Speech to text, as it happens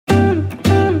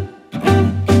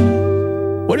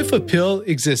What if a pill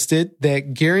existed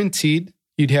that guaranteed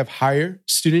you'd have higher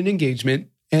student engagement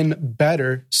and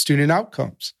better student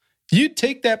outcomes? You'd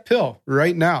take that pill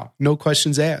right now, no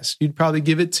questions asked. You'd probably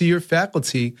give it to your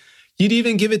faculty. You'd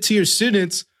even give it to your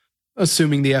students,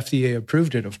 assuming the FDA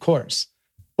approved it, of course.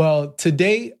 Well,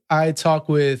 today I talk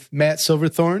with Matt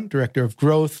Silverthorne, Director of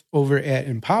Growth over at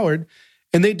Empowered,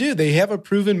 and they have a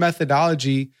proven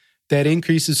methodology that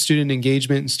increases student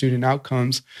engagement and student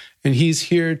outcomes, and he's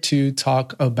here to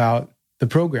talk about the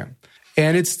program.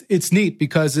 And it's neat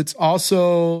because it's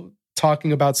also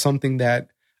talking about something that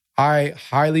I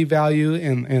highly value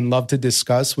and love to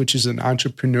discuss, which is an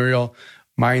entrepreneurial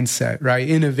mindset, right?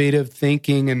 Innovative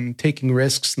thinking and taking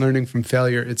risks, learning from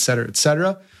failure, et cetera, et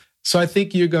cetera. So I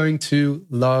think you're going to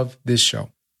love this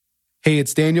show. Hey,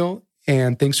 it's Daniel,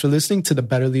 and thanks for listening to the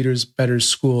Better Leaders, Better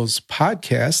Schools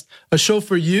podcast, a show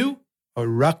for you, a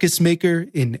ruckus maker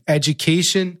in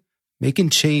education, making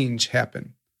change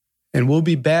happen. And we'll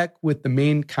be back with the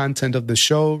main content of the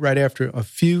show right after a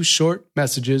few short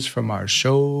messages from our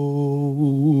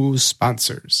show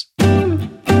sponsors.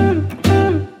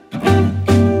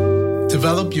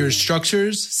 Develop your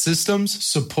structures, systems,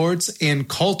 supports, and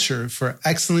culture for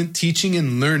excellent teaching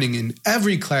and learning in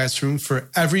every classroom for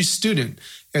every student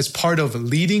as part of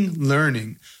Leading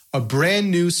Learning, a brand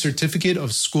new Certificate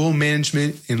of School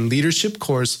Management and Leadership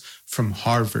course from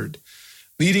Harvard.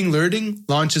 Leading Learning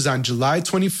launches on July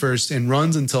 21st and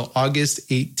runs until August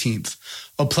 18th.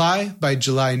 Apply by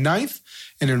July 9th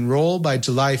and enroll by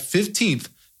July 15th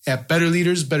at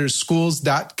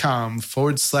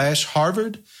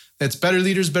betterleadersbetterschools.com/Harvard. That's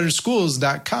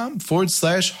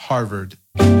betterleadersbetterschools.com/Harvard.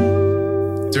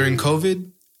 During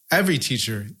COVID, every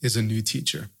teacher is a new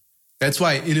teacher. That's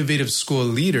why innovative school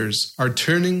leaders are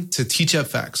turning to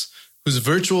TeachFX, whose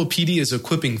virtual PD is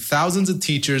equipping thousands of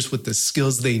teachers with the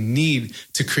skills they need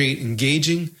to create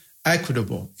engaging,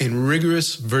 equitable, and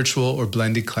rigorous virtual or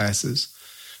blended classes.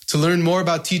 To learn more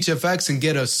about TeachFX and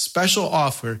get a special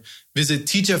offer, visit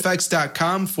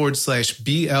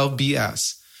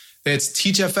teachfx.com/BLBS. That's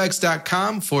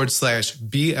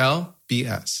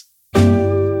teachfx.com/BLBS.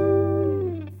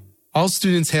 All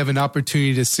students have an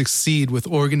opportunity to succeed with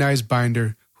Organized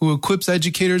Binder, who equips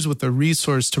educators with a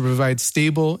resource to provide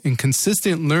stable and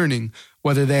consistent learning,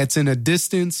 whether that's in a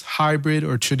distance, hybrid,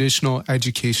 or traditional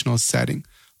educational setting.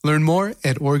 Learn more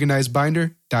at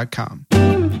organizedbinder.com.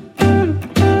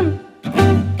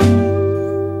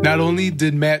 Not only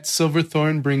did Matt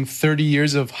Silverthorne bring 30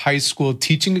 years of high school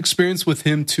teaching experience with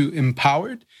him to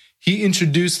Empowered, he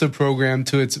introduced the program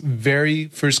to its very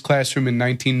first classroom in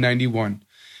 1991.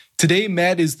 Today,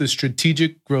 Matt is the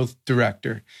Strategic Growth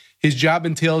Director. His job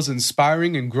entails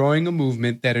inspiring and growing a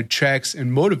movement that attracts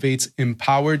and motivates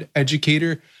empowered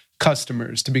educator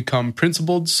customers to become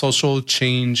principled social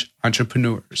change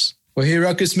entrepreneurs. Well, hey,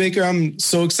 Ruckus Maker, I'm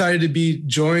so excited to be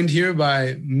joined here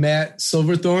by Matt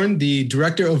Silverthorne, the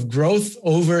Director of Growth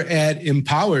over at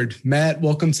Empowered. Matt,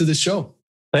 welcome to the show.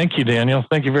 Thank you, Daniel.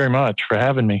 Thank you very much for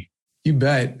having me. You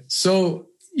bet. So,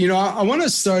 I want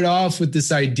to start off with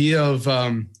this idea of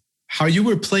how you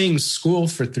were playing school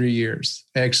for 3 years,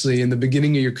 actually, in the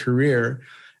beginning of your career.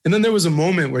 And then there was a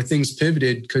moment where things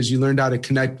pivoted because you learned how to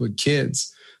connect with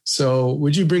kids. So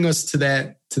would you bring us to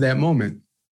that moment?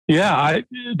 Yeah,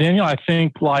 Daniel, I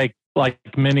think like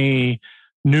many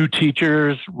new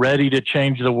teachers ready to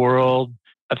change the world,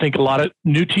 I think a lot of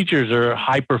new teachers are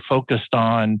hyper-focused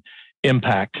on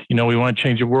impact. We want to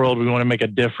change the world. We want to make a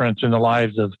difference in the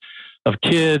lives of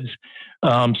kids.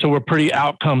 So we're pretty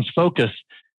outcomes focused.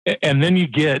 And then you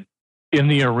get in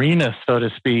the arena, so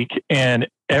to speak, and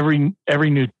every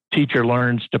new teacher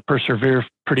learns to persevere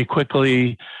pretty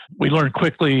quickly. We learn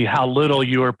quickly how little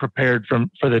you are prepared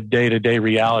for the day-to-day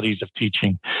realities of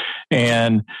teaching.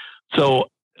 And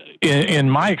so in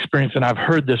my experience, and I've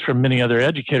heard this from many other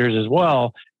educators as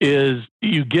well, is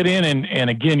you get in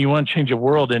and again, you want to change the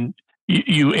world and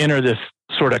you enter this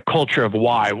sort of culture of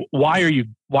why. Why do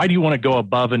you want to go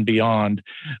above and beyond?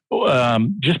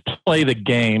 Just play the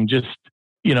game, just,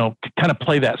 kind of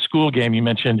play that school game you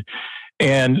mentioned.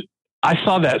 And I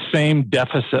saw that same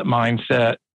deficit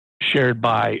mindset shared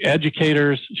by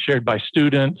educators, shared by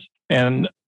students. And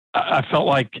I felt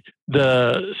like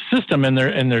the system, and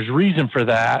there's reason for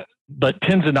that, but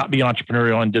tends to not be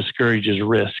entrepreneurial and discourages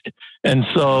risk. And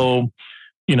so,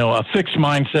 a fixed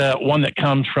mindset, one that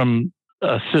comes from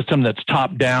a system that's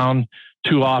top down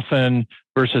too often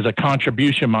versus a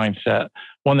contribution mindset,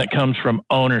 one that comes from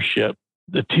ownership,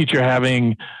 the teacher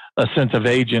having a sense of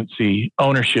agency,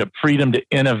 ownership, freedom to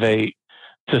innovate,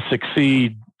 to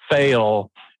succeed, fail,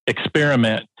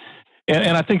 experiment.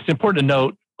 And I think it's important to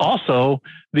note also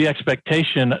the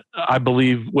expectation, I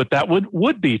believe, with that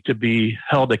would be to be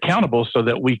held accountable so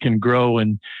that we can grow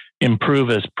and improve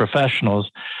as professionals.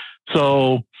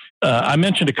 So I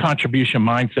mentioned a contribution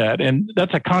mindset, and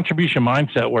that's a contribution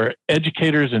mindset where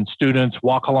educators and students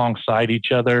walk alongside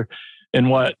each other in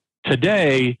what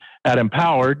today at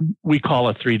Empowered we call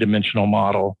a three-dimensional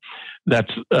model.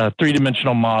 That's a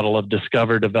three-dimensional model of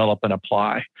discover, develop, and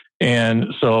apply. And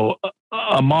so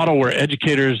a model where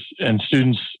educators and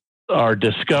students are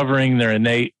discovering their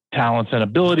innate talents and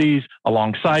abilities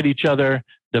alongside each other,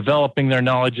 developing their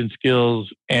knowledge and skills,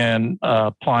 and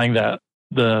applying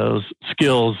those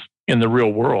skills in the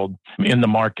real world, in the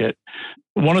market.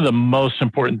 One of the most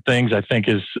important things, I think,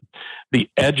 is the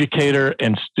educator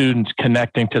and students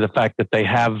connecting to the fact that they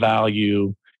have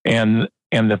value and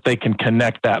that they can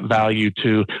connect that value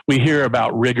to. We hear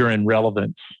about rigor and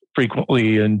relevance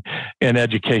frequently in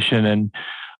education. And,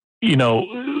 you know,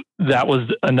 that was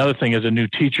another thing as a new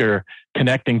teacher,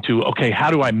 connecting to, okay,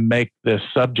 how do I make this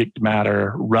subject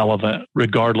matter relevant,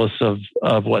 regardless of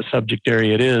what subject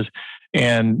area it is?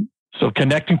 And so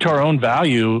connecting to our own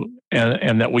value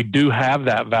and that we do have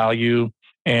that value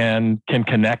and can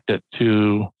connect it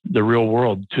to the real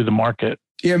world, to the market.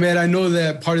 Yeah, man, I know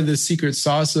that part of the secret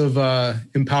sauce of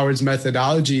Empowered's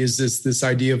methodology is this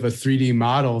idea of a 3D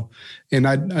model. And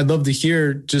I'd love to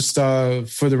hear, just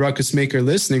for the Ruckus Maker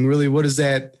listening, really, what does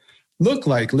that look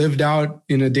like lived out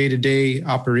in a day-to-day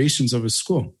operations of a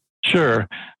school? Sure.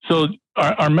 So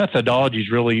our methodology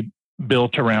is really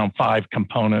built around 5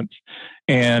 components.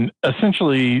 And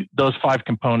essentially, those 5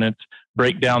 components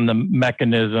break down the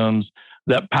mechanisms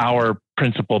that power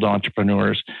principled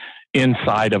entrepreneurs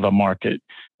inside of a market.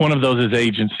 One of those is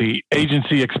agency.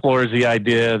 Agency explores the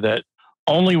idea that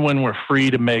only when we're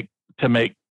free to make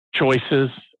choices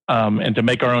and to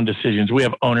make our own decisions, we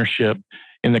have ownership.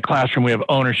 In the classroom, we have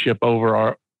ownership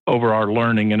over our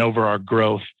learning and over our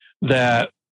growth,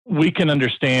 that we can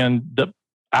understand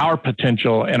our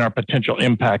potential and our potential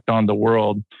impact on the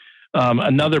world.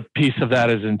 Another piece of that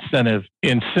is incentive.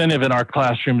 Incentive in our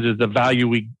classrooms is the value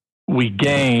we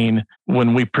gain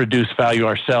when we produce value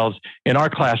ourselves. In our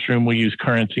classroom, we use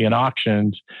currency and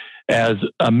auctions as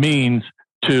a means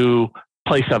to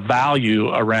place a value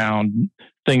around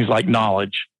things like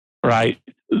knowledge, right?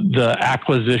 The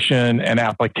acquisition and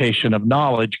application of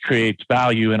knowledge creates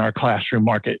value in our classroom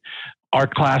market. Our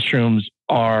classrooms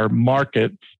are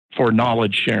markets for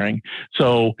knowledge sharing.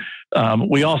 So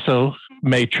we also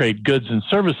may trade goods and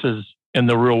services in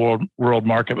the real world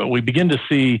market, but we begin to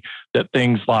see that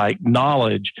things like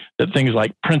knowledge, that things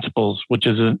like principles, which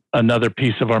is another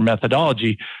piece of our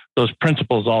methodology, those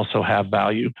principles also have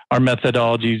value. Our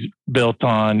methodology is built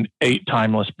on 8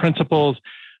 timeless principles.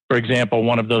 For example,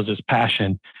 one of those is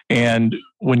passion. And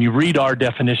when you read our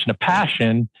definition of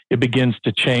passion, it begins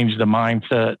to change the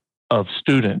mindset of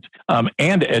students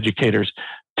and educators.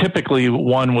 Typically,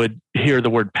 one would hear the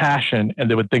word passion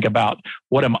and they would think about,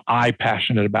 what am I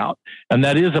passionate about? And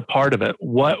that is a part of it.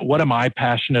 What am I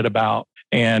passionate about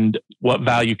and what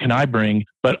value can I bring?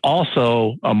 But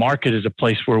also a market is a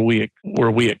place where we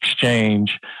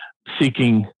exchange,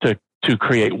 seeking to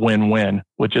create win-win,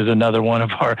 which is another one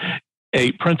of our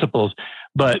 8 principles.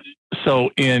 But so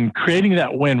in creating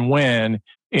that win-win,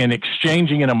 in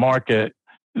exchanging in a market,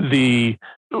 we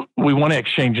want to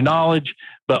exchange knowledge,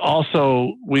 but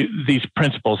also these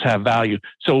principles have value.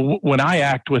 So when I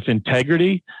act with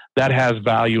integrity, that has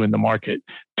value in the market.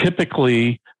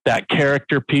 Typically, that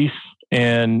character piece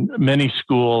in many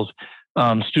schools,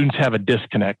 students have a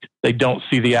disconnect. They don't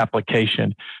see the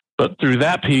application. But through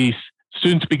that piece,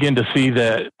 students begin to see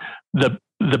that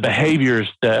the behaviors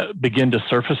that begin to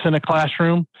surface in a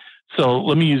classroom. So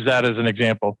let me use that as an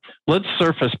example. Let's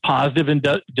surface positive and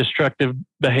destructive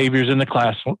behaviors in the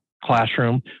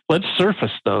classroom. Let's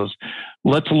surface those.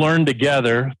 Let's learn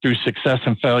together through success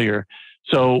and failure.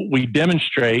 So we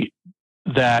demonstrate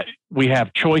that we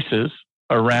have choices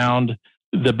around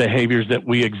the behaviors that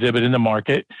we exhibit in the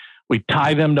market. We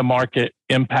tie them to market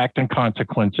impact and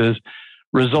consequences,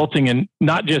 resulting in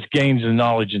not just gains in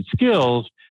knowledge and skills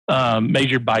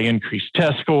measured by increased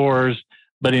test scores,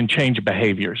 but in changed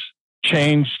behaviors.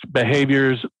 Changed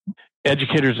behaviors,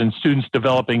 educators and students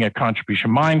developing a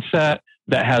contribution mindset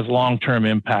that has long-term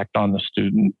impact on the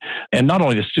student. And not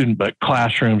only the student, but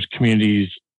classrooms, communities,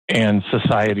 and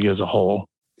society as a whole.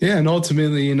 Yeah, and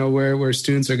ultimately, where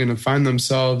students are going to find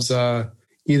themselves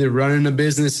either running a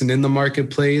business and in the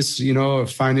marketplace, or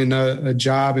finding a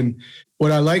job. And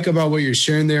what I like about what you're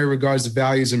sharing there in regards to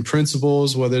values and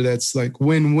principles, whether that's like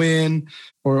win-win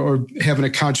or having a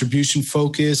contribution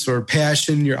focus or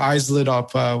passion, your eyes lit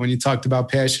up when you talked about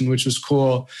passion, which was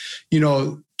cool.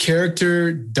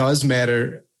 Character does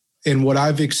matter. And what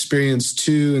I've experienced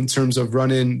too, in terms of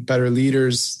running Better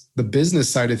Leaders, the business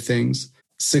side of things,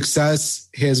 success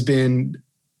has been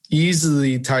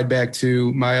easily tied back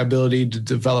to my ability to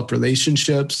develop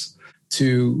relationships,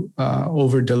 to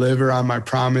over-deliver on my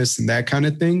promise and that kind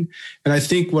of thing. And I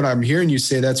think what I'm hearing you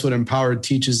say, that's what Empowered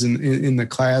teaches in the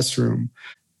classroom.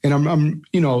 And I'm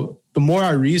the more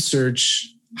I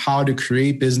research how to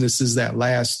create businesses that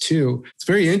last too, it's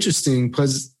very interesting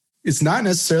because it's not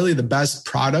necessarily the best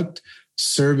product,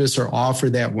 service, or offer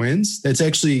that wins. That's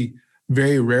actually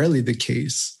very rarely the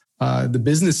case. The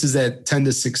businesses that tend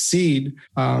to succeed,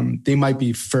 they might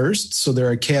be first. So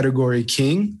they're a category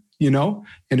king,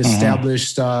 and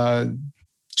established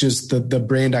just the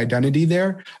brand identity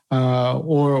there,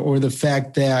 or the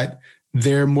fact that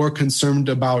they're more concerned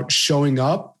about showing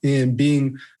up and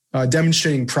being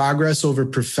demonstrating progress over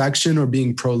perfection or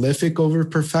being prolific over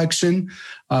perfection,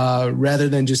 rather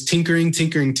than just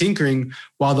tinkering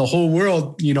while the whole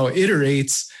world,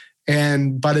 iterates.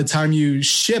 And by the time you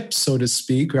ship, so to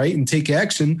speak, right, and take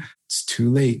action, it's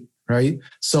too late, right?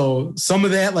 So some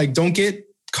of that, like, don't get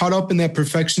caught up in that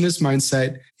perfectionist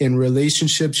mindset. In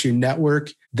relationships, your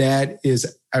network, that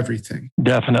is everything.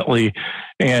 Definitely.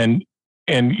 And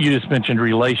you just mentioned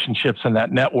relationships and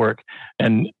that network.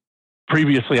 And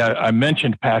previously I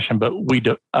mentioned passion, but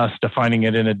us defining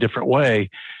it in a different way.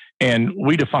 And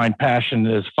we define passion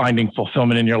as finding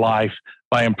fulfillment in your life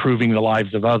by improving the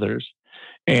lives of others.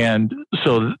 And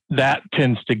so that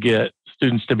tends to get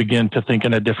students to begin to think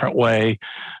in a different way,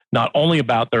 not only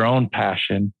about their own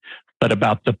passion, but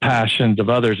about the passions of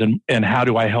others and how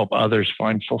do I help others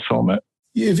find fulfillment.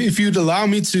 If you'd allow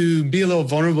me to be a little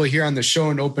vulnerable here on the show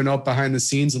and open up behind the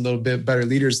scenes a little bit, Better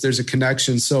Leaders, there's a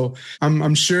connection. So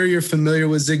I'm sure you're familiar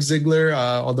with Zig Ziglar,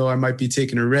 although I might be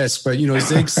taking a risk. But,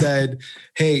 Zig said,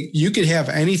 hey, you could have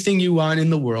anything you want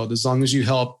in the world as long as you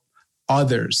help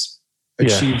others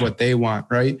achieve what they want,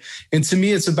 right? And to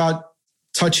me, it's about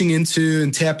touching into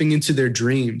and tapping into their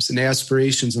dreams and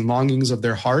aspirations and longings of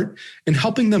their heart and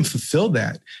helping them fulfill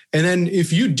that. And then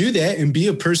if you do that and be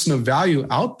a person of value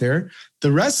out there,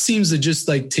 the rest seems to just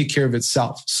like take care of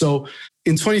itself. So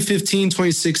in 2015,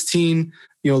 2016,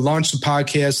 launched the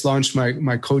podcast, launched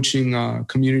my coaching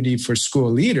community for school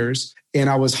leaders. And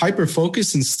I was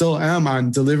hyper-focused and still am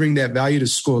on delivering that value to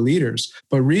school leaders.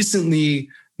 But recently,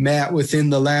 Matt, within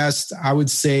the last, I would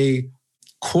say,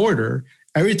 quarter,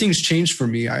 everything's changed for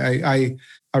me. I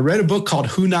read a book called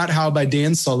Who Not How by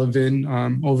Dan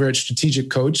Sullivan over at Strategic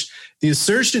Coach. The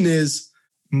assertion is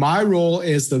my role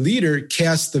as the leader,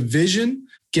 cast the vision,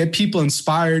 get people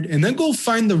inspired, and then go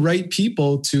find the right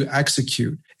people to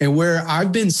execute. And where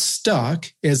I've been stuck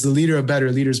as the leader of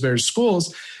Better Leaders, Better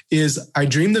Schools is I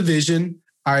dream the vision,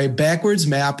 I backwards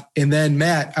map, and then,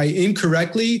 Matt, I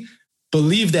incorrectly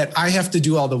believe that I have to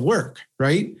do all the work,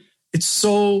 right? It's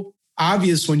so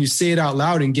obvious when you say it out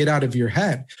loud and get out of your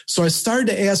head. So I started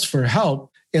to ask for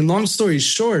help. And long story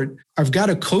short, I've got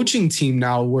a coaching team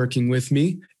now working with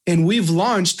me. And we've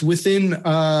launched within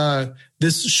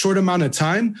this short amount of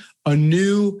time, a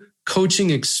new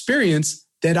coaching experience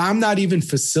that I'm not even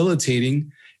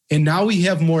facilitating. And now we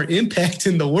have more impact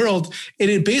in the world. And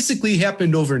it basically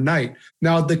happened overnight.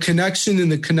 Now, the connection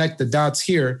and the connect the dots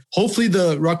here, hopefully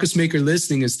the ruckus maker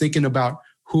listening is thinking about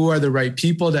who are the right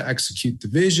people to execute the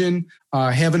vision,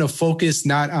 having a focus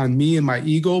not on me and my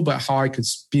ego, but how I could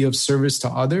be of service to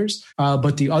others.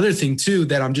 But the other thing too,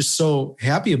 that I'm just so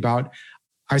happy about,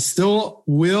 I still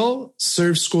will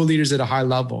serve school leaders at a high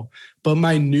level. But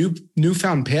my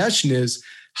newfound passion is,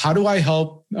 how do I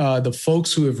help the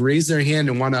folks who have raised their hand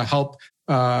and want to help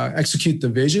execute the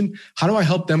vision? How do I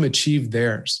help them achieve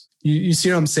theirs? You see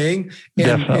what I'm saying?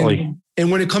 Definitely.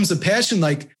 And when it comes to passion,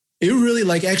 like, it really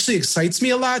actually excites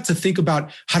me a lot to think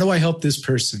about, how do I help this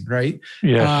person, right?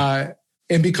 Yeah.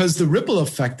 And because the ripple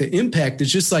effect, the impact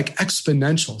is just like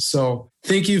exponential. So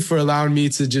thank you for allowing me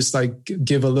to just like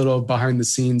give a little behind the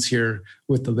scenes here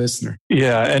with the listener.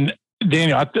 Yeah. And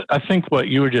Daniel, I think what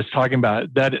you were just talking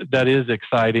about, that is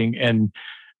exciting. And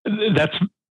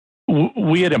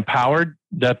we at Empowered,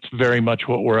 that's very much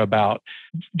what we're about.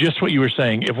 Just what you were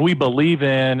saying, if we believe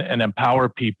in and empower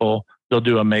people, they'll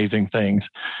do amazing things.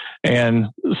 And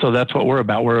so that's what we're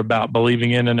about. We're about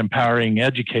believing in and empowering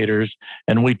educators.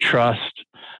 And we trust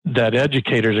that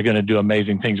educators are going to do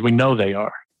amazing things. We know they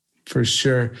are. For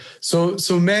sure. So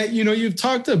Matt, you've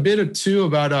talked a bit too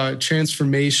about a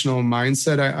transformational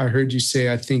mindset. I heard you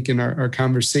say, I think in our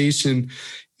conversation,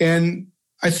 and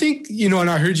I think, and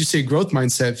I heard you say growth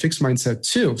mindset, fixed mindset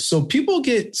too. So people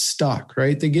get stuck,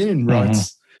 right? They get in ruts.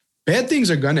 Mm-hmm. Bad things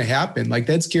are going to happen. Like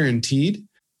that's guaranteed,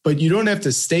 but you don't have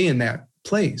to stay in that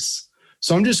place.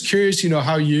 So I'm just curious,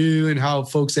 how you and how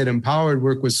folks at Empowered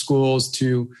work with schools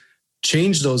to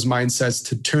change those mindsets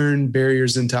to turn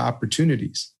barriers into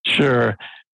opportunities. Sure.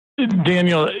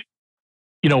 Daniel,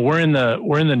 we're in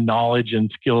the knowledge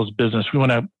and skills business. We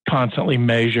want to constantly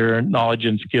measure knowledge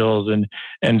and skills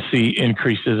and see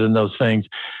increases in those things.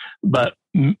 But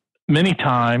many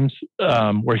times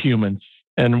we're humans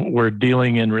and we're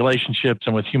dealing in relationships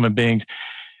and with human beings.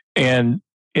 And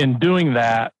in doing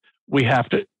that, we have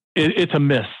to, it's a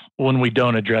miss when we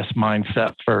don't address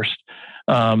mindset first.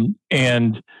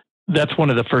 And that's one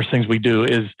of the first things we do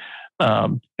is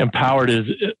Empowered is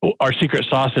our secret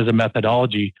sauce is a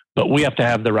methodology, but we have to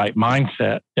have the right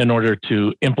mindset in order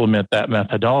to implement that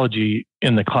methodology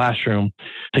in the classroom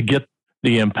to get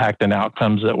the impact and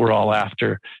outcomes that we're all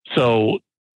after. So,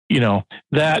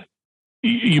 that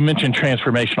you mentioned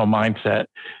transformational mindset.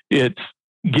 It's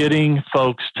getting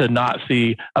folks to not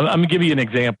see, I'm going to give you an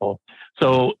example.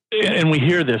 So, and we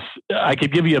hear this, I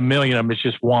could give you a million of them, it's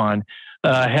just one.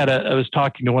 I was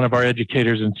talking to one of our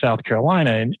educators in South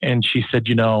Carolina, and she said,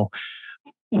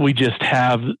 we just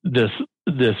have this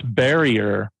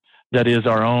barrier that is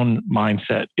our own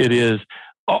mindset. It is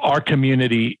our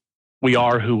community. We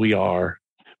are who we are.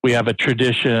 We have a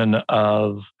tradition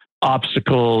of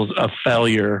obstacles, of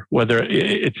failure, whether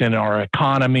it's in our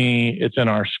economy, it's in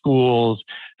our schools,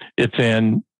 it's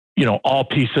in, all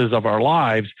pieces of our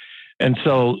lives. And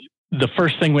so the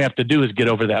first thing we have to do is get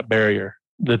over that barrier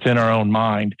that's in our own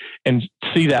mind and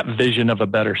see that vision of a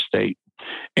better state.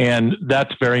 And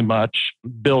that's very much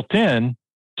built in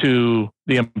to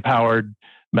the Empowered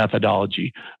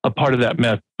methodology. A part of that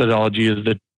methodology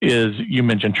is you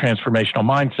mentioned transformational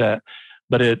mindset,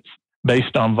 but it's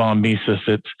based on von Mises.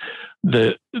 It's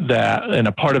and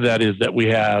a part of that is that we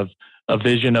have a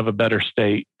vision of a better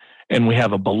state and we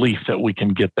have a belief that we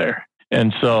can get there.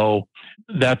 And so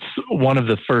that's one of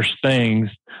the first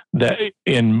things that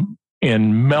in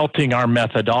melting our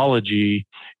methodology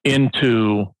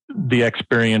into the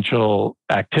experiential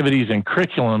activities and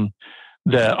curriculum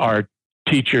that our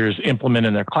teachers implement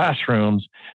in their classrooms,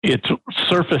 it's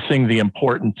surfacing the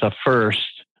importance of first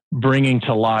bringing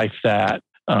to life that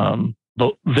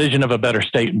vision of a better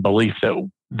state and belief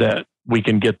that we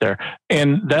can get there.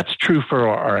 And that's true for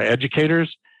our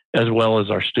educators as well as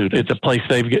our students. It's a place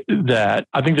that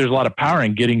I think there's a lot of power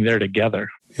in getting there together.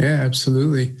 Yeah,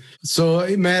 absolutely. So,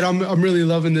 Matt, I'm really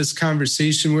loving this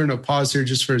conversation. We're going to pause here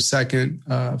just for a second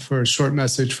for a short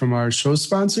message from our show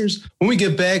sponsors. When we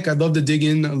get back, I'd love to dig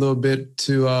in a little bit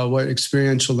to what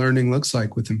experiential learning looks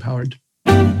like with Empowered.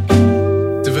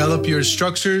 Develop your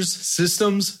structures,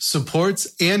 systems,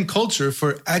 supports, and culture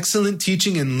for excellent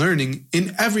teaching and learning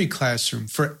in every classroom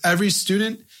for every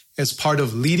student as part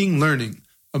of Leading Learning,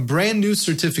 a brand new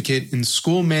certificate in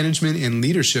school management and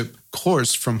leadership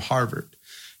course from Harvard.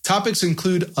 Topics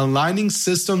include aligning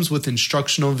systems with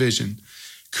instructional vision,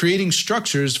 creating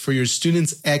structures for your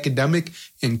students' academic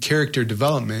and character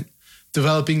development,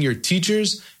 developing your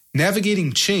teachers,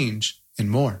 navigating change, and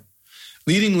more.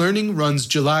 Leading Learning runs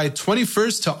July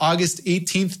 21st to August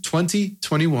 18th,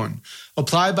 2021.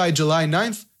 Apply by July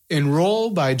 9th,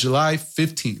 enroll by July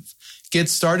 15th. Get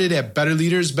started at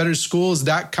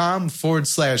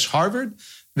betterleadersbetterschools.com/Harvard.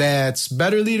 That's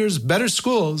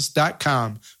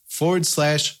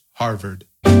betterleadersbetterschools.com/Harvard.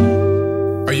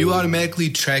 Are you automatically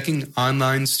tracking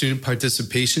online student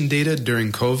participation data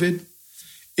during COVID?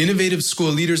 Innovative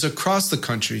school leaders across the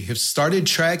country have started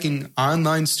tracking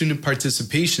online student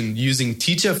participation using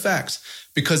TeachFX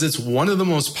because it's one of the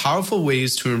most powerful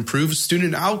ways to improve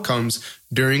student outcomes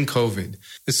during COVID,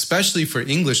 especially for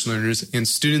English learners and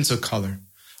students of color.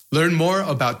 Learn more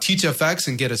about TeachFX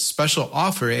and get a special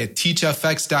offer at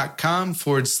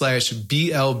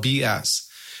teachfx.com/BLBS.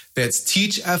 That's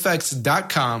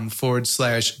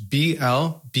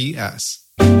teachfx.com/BLBS.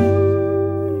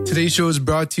 Today's show is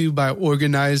brought to you by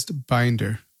Organized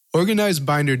Binder. Organized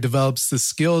Binder develops the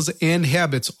skills and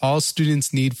habits all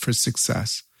students need for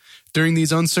success. During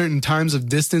these uncertain times of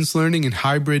distance learning and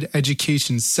hybrid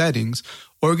education settings,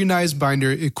 Organized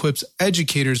Binder equips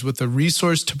educators with a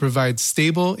resource to provide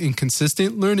stable and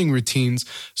consistent learning routines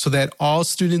so that all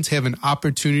students have an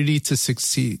opportunity to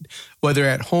succeed, whether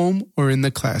at home or in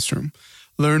the classroom.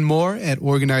 Learn more at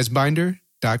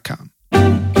organizedbinder.com.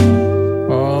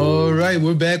 All right,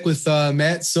 we're back with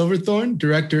Matt Silverthorne,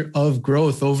 Director of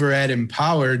Growth over at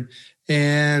Empowered.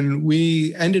 And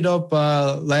we ended up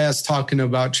last talking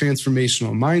about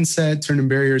transformational mindset, turning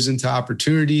barriers into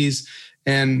opportunities.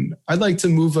 And I'd like to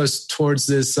move us towards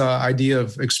this idea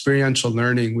of experiential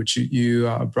learning, which you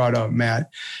brought up, Matt.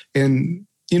 And,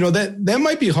 that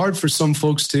might be hard for some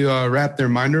folks to wrap their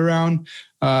mind around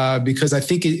because I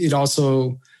think it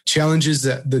also challenges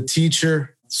the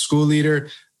teacher, school leader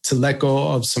to let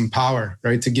go of some power,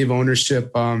 right? To give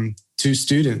ownership to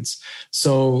students.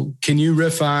 So can you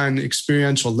riff on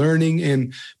experiential learning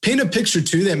and paint a picture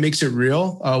too that makes it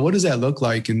real? What does that look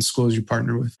like in schools you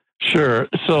partner with? Sure.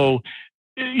 So,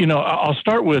 I'll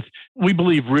start with, we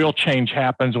believe real change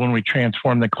happens when we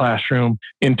transform the classroom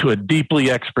into a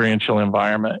deeply experiential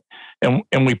environment.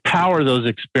 And we power those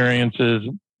experiences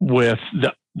with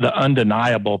the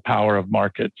undeniable power of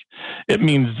markets. It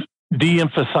means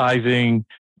de-emphasizing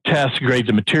tests, grades,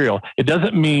 and material. It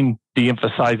doesn't mean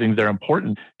de-emphasizing their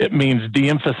importance. It means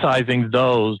de-emphasizing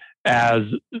those as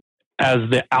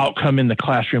the outcome in the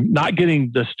classroom, not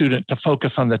getting the student to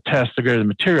focus on the test, the grade, the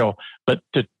material, but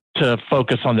to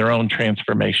focus on their own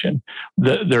transformation,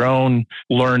 their own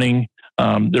learning,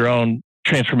 their own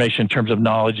transformation in terms of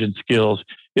knowledge and skills.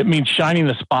 It means shining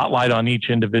the spotlight on each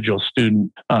individual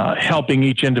student, helping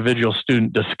each individual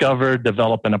student discover,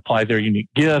 develop, and apply their unique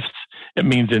gifts. It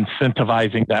means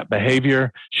incentivizing that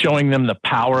behavior, showing them the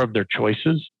power of their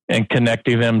choices, and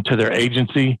connecting them to their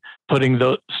agency, putting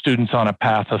those students on a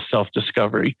path of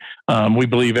self-discovery. We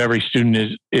believe every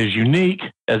student is unique.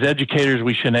 As educators,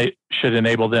 we should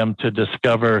enable them to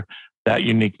discover that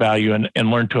unique value and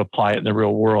learn to apply it in the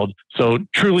real world. So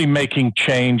truly making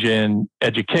change in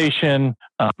education,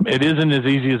 it isn't as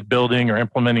easy as building or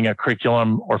implementing a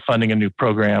curriculum or funding a new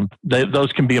program.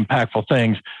 Those can be impactful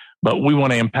things, but we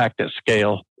want to impact at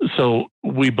scale. So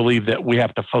we believe that we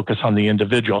have to focus on the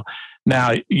individual.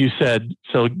 Now, you said,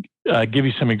 give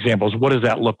you some examples. What does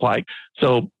that look like?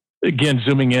 So again,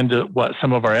 zooming into what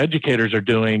some of our educators are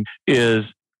doing is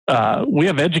we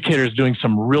have educators doing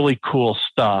some really cool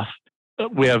stuff.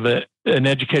 We have an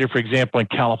educator, for example, in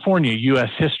California, a U.S.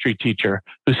 history teacher,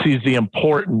 who sees the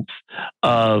importance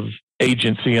of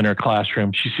agency in her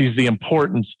classroom. She sees the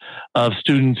importance of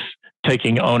students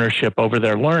taking ownership over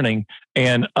their learning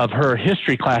and of her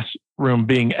history classroom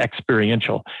being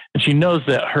experiential. And she knows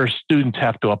that her students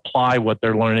have to apply what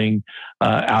they're learning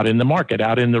out in the market,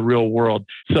 out in the real world.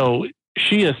 So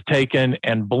she has taken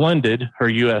and blended her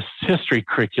U.S. history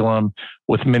curriculum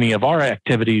with many of our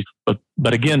activities.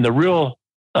 But again, the real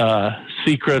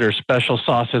secret or special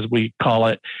sauce, as we call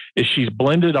it, is she's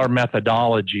blended our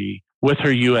methodology with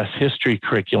her U.S. history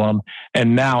curriculum,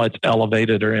 and now it's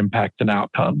elevated her impact and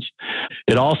outcomes.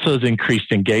 It also has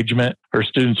increased engagement. Her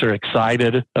students are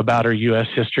excited about her U.S.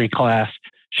 history class.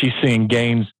 She's seeing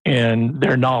gains in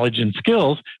their knowledge and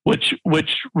skills, which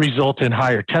result in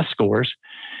higher test scores.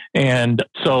 And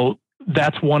so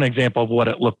that's one example of what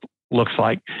it looks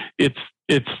like. It's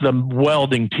the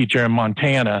welding teacher in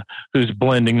Montana who's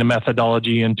blending the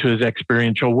methodology into his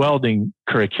experiential welding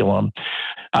curriculum.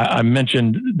 I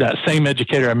mentioned that same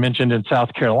educator I mentioned in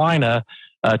South Carolina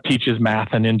teaches math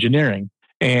and engineering.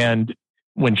 And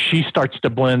when she starts to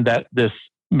blend this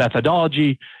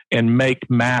methodology and make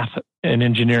math and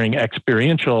engineering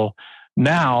experiential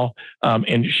now,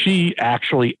 and she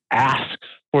actually asks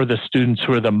for the students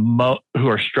who are who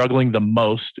are struggling the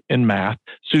most in math,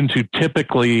 students who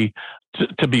typically,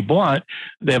 to be blunt,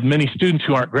 they have many students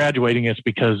who aren't graduating. It's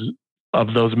because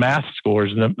of those math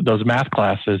scores and those math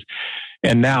classes.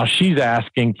 And now she's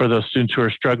asking for those students who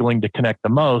are struggling to connect the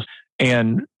most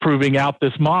and proving out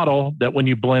this model that when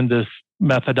you blend this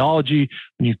methodology,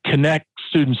 when you connect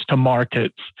students to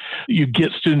markets, you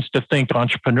get students to think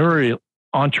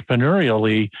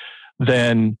entrepreneurially,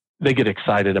 then they get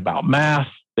excited about math.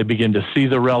 They begin to see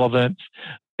the relevance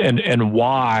and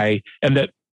why, and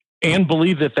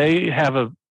believe that they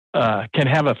can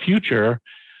have a future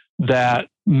that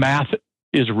math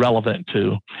is relevant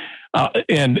to.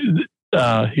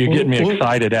 You're getting me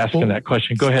excited asking that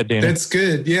question. Go ahead, Danny. That's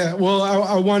good. Yeah. Well,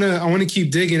 I want to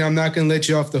keep digging. I'm not going to let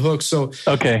you off the hook. So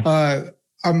okay.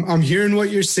 I'm hearing what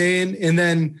you're saying, and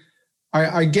then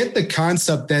I get the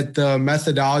concept that the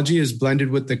methodology is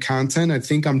blended with the content. I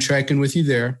think I'm tracking with you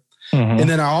there. Mm-hmm. And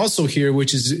then I also hear,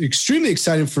 which is extremely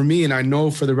exciting for me, and I know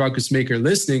for the Ruckus Maker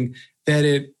listening, that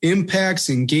it impacts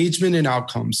engagement and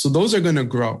outcomes. So those are going to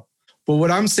grow. But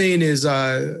what I'm saying is,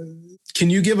 can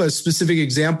you give a specific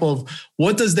example of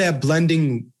what does that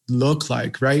blending look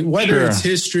like, right? Whether it's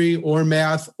history or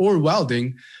math or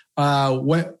welding.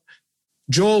 When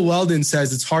Joel Weldon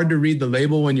says it's hard to read the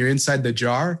label when you're inside the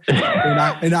jar.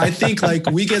 and I think like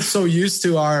we get so used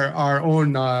to our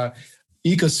own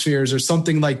ecospheres or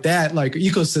something like that, like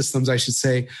ecosystems, I should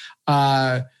say.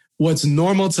 What's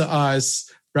normal to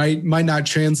us right, might not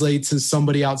translate to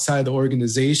somebody outside the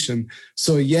organization.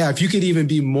 So yeah, if you could even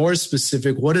be more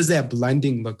specific, what does that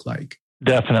blending look like?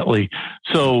 Definitely.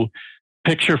 So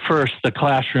picture first the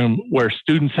classroom where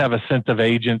students have a sense of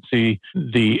agency,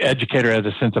 the educator has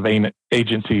a sense of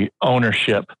agency,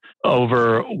 ownership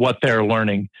over what they're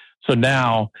learning. So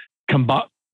now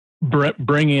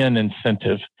bring in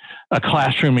incentive, a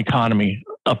classroom economy,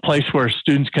 a place where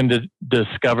students can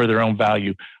discover their own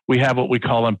value. We have what we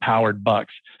call empowered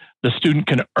bucks. The student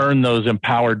can earn those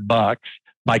empowered bucks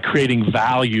by creating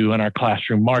value in our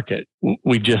classroom market.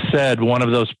 We just said one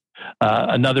of those,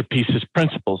 another piece is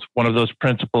principles. One of those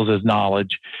principles is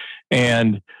knowledge.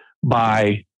 And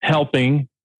by helping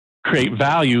create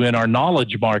value in our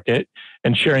knowledge market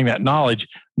and sharing that knowledge,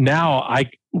 now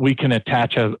we can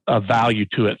attach a value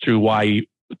to it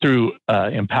through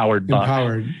empowered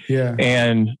bucks. Yeah.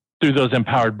 And through those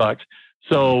empowered bucks.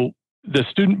 So the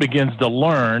student begins to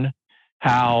learn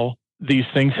how these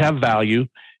things have value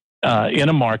in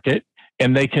a market,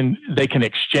 and they can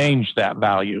exchange that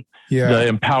value. Yeah. The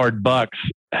empowered bucks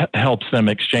helps them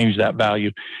exchange that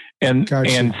value and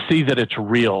see that it's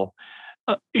real.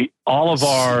 All of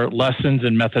our lessons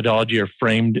and methodology are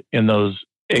framed in those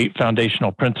 8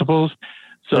 foundational principles.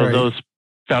 So right. Those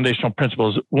foundational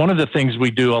principles, one of the things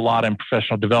we do a lot in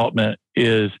professional development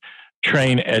is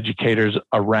train educators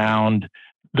around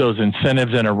those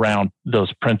incentives and around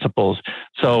those principles.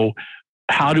 So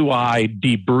how do I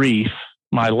debrief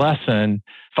my lesson,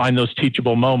 find those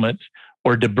teachable moments,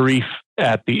 or debrief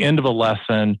at the end of a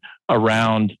lesson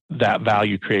around that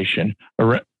value creation,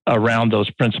 around those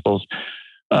principles?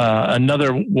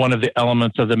 Another one of the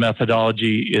elements of the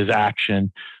methodology is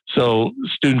action. So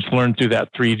students learn through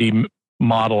that 3D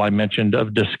model I mentioned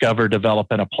of discover, develop,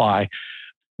 and apply.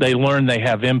 They learn they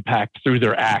have impact through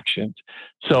their actions.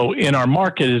 So in our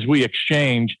market, as we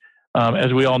exchange,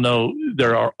 as we all know,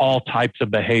 there are all types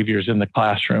of behaviors in the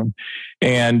classroom.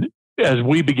 And as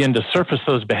we begin to surface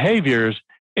those behaviors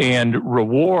and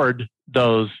reward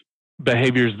those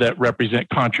behaviors that represent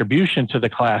contribution to the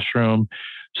classroom,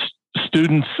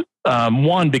 students,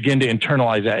 begin to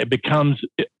internalize that. It becomes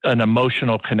an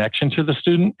emotional connection to the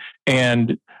student,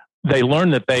 and they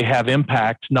learn that they have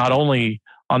impact not only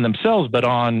on themselves, but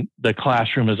on the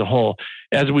classroom as a whole.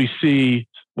 As we see,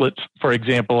 for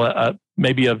example,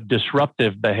 maybe a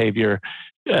disruptive behavior,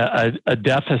 a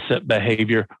deficit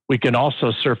behavior, we can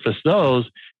also surface those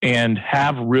and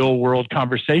have real world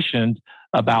conversations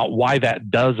about why that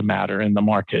does matter in the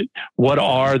market. What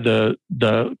are the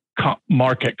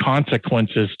market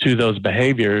consequences to those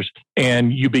behaviors?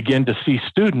 And you begin to see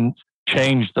students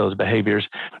change those behaviors.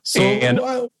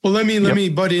 So, let me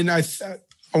butt in.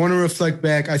 I want to reflect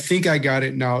back. I think I got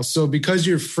it now. So because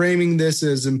you're framing this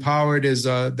as empowered as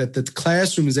that the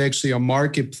classroom is actually a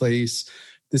marketplace,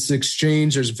 this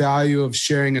exchange, there's value of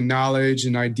sharing a knowledge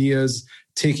and ideas,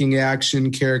 taking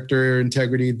action, character,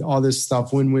 integrity, all this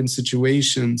stuff, win-win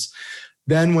situations.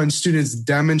 Then when students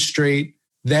demonstrate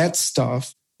that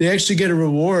stuff, they actually get a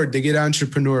reward. They get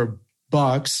entrepreneur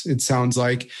bucks, it sounds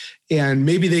like, and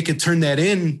maybe they could turn that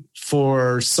in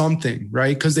for something,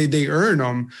 right? Because they earn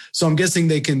them. So I'm guessing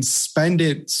they can spend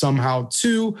it somehow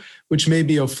too, which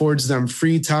maybe affords them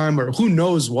free time or who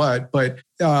knows what. But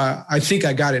I think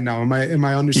I got it now. Am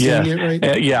I understanding it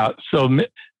right? Yeah. So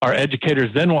our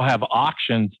educators then will have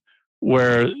auctions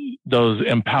where those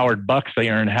empowered bucks they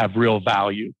earn have real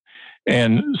value.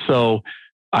 And so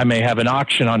I may have an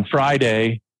auction on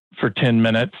Friday for 10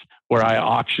 minutes where I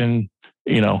auction,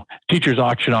 teachers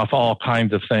auction off all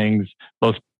kinds of things,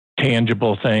 both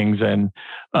tangible things and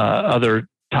other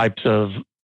types of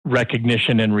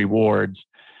recognition and rewards.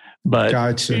 But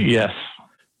gotcha. Yes.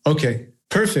 Okay,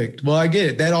 perfect. Well, I get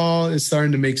it. That all is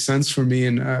starting to make sense for me,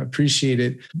 and I appreciate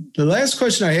it. The last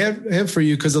question I have for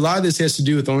you, because a lot of this has to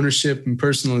do with ownership and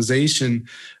personalization.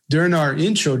 During our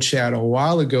intro chat a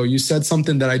while ago, you said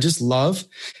something that I just love.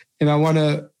 And I want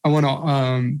to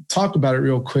talk about it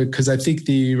real quick because I think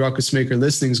the Ruckus Maker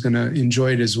listening is going to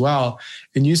enjoy it as well.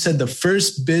 And you said the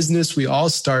first business we all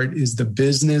start is the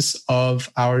business of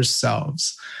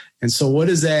ourselves. And so what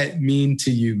does that mean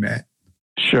to you, Matt?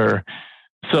 Sure.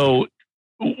 So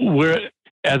we're,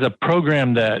 as a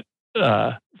program that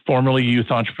formerly Youth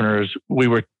Entrepreneurs,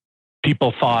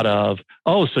 people thought of,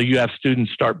 so you have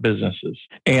students start businesses.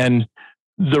 And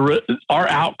our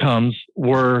outcomes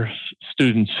were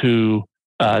students who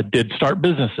did start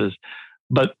businesses,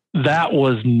 but that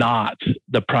was not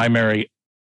the primary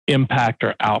impact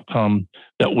or outcome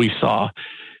that we saw.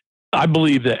 I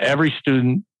believe that every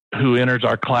student who enters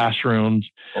our classrooms,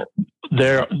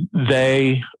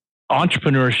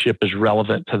 entrepreneurship is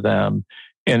relevant to them,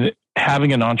 and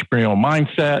having an entrepreneurial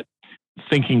mindset,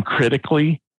 thinking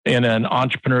critically in an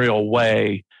entrepreneurial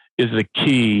way is the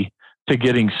key to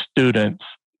getting students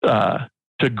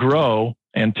to grow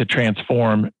and to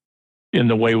transform in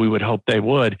the way we would hope they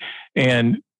would.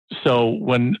 And so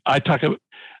when I talk about,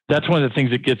 that's one of the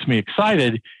things that gets me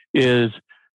excited is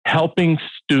helping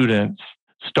students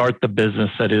start the business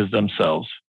that is themselves.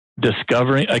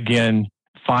 Discovering, again,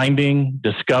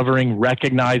 discovering,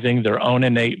 recognizing their own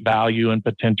innate value and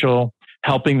potential,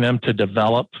 helping them to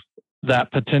develop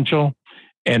that potential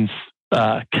and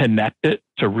connect it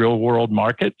to real world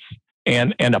markets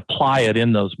and apply it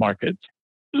in those markets.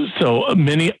 So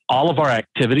all of our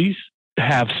activities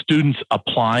have students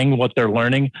applying what they're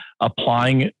learning,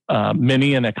 applying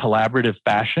many in a collaborative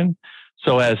fashion.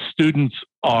 So as students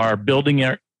are building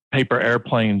paper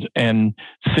airplanes and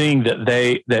seeing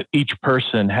that each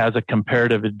person has a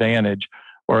comparative advantage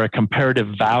or a comparative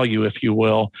value, if you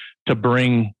will, to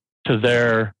bring to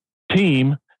their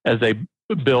team as they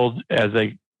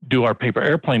do our paper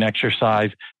airplane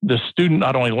exercise, the student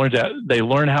not only learns that, they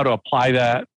learn how to apply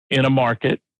that in a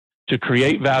market to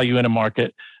create value in a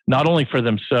market, not only for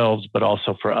themselves, but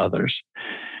also for others.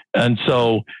 And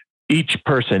so each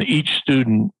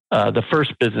student, the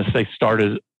first business they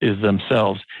started is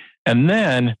themselves. And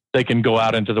then they can go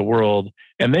out into the world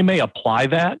and they may apply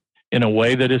that in a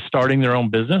way that is starting their own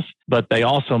business, but they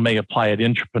also may apply it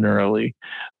entrepreneurially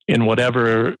in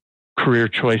whatever career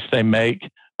choice they make,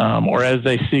 or as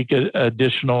they seek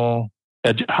additional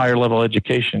higher level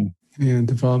education. Yeah,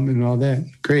 development and all that.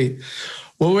 Great.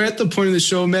 Well, we're at the point of the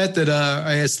show, Matt, that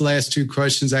I asked the last two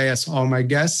questions I asked all my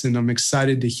guests, and I'm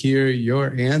excited to hear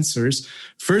your answers.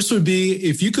 First would be,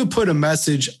 if you could put a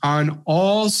message on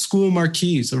all school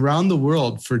marquees around the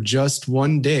world for just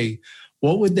one day,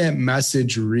 what would that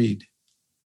message read?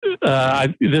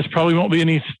 This probably won't be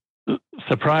any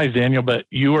surprise, Daniel, but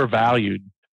you are valued.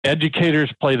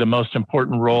 Educators play the most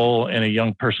important role in a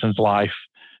young person's life.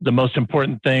 The most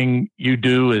important thing you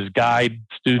do is guide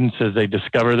students as they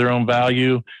discover their own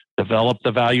value, develop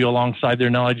the value alongside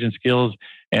their knowledge and skills,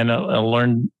 and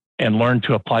learn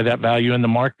to apply that value in the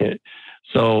market.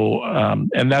 So,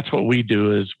 and that's what we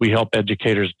do is we help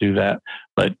educators do that.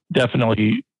 But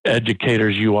definitely,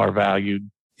 educators, you are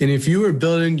valued. And if you were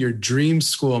building your dream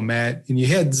school, Matt, and you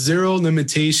had zero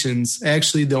limitations,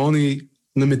 actually the only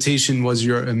limitation was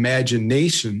your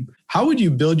imagination, how would you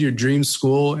build your dream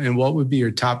school and what would be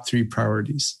your top 3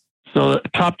 priorities? So the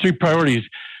top 3 priorities,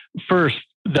 first,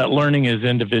 that learning is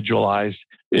individualized.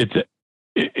 It's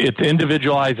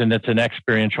individualized and it's an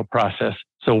experiential process.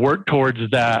 So work towards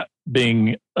that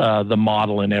being the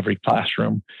model in every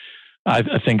classroom.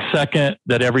 I think second,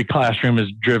 that every classroom is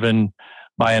driven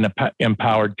by an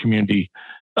empowered community,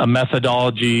 a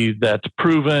methodology that's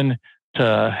proven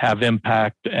to have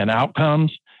impact and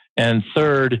outcomes. And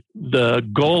third, the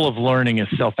goal of learning is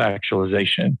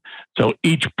self-actualization. So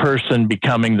each person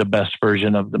becoming the best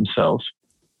version of themselves.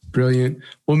 Brilliant.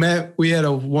 Well, Matt, we had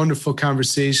a wonderful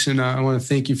conversation. I want to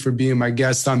thank you for being my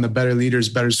guest on the Better Leaders,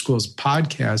 Better Schools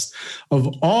podcast. Of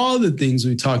all the things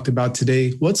we talked about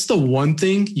today, what's the one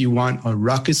thing you want a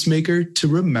ruckus maker to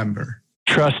remember?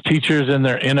 Trust teachers in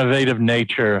their innovative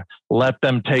nature. Let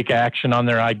them take action on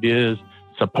their ideas.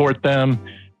 Support them.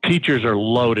 Teachers are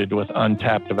loaded with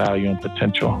untapped value and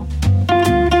potential.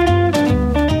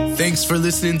 Thanks for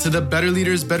listening to the Better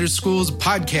Leaders, Better Schools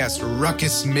podcast,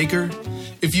 Ruckus Maker.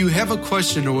 If you have a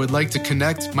question or would like to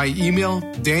connect, my email,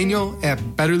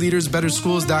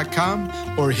 daniel@betterleadersbetterschools.com,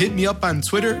 or hit me up on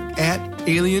Twitter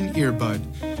 @AlienEarbud.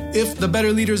 If the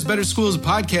Better Leaders, Better Schools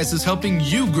podcast is helping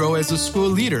you grow as a school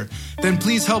leader, then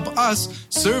please help us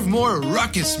serve more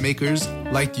ruckus makers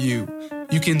like you.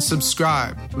 You can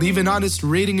subscribe, leave an honest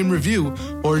rating and review,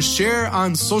 or share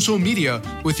on social media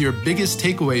with your biggest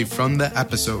takeaway from the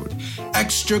episode.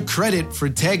 Extra credit for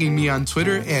tagging me on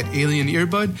Twitter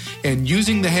 @AlienEarbud and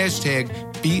using the hashtag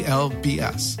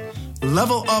BLBS.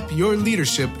 Level up your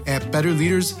leadership at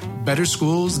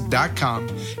betterleadersbetterschools.com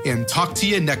and talk to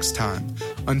you next time.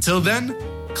 Until then,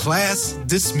 class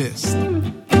dismissed.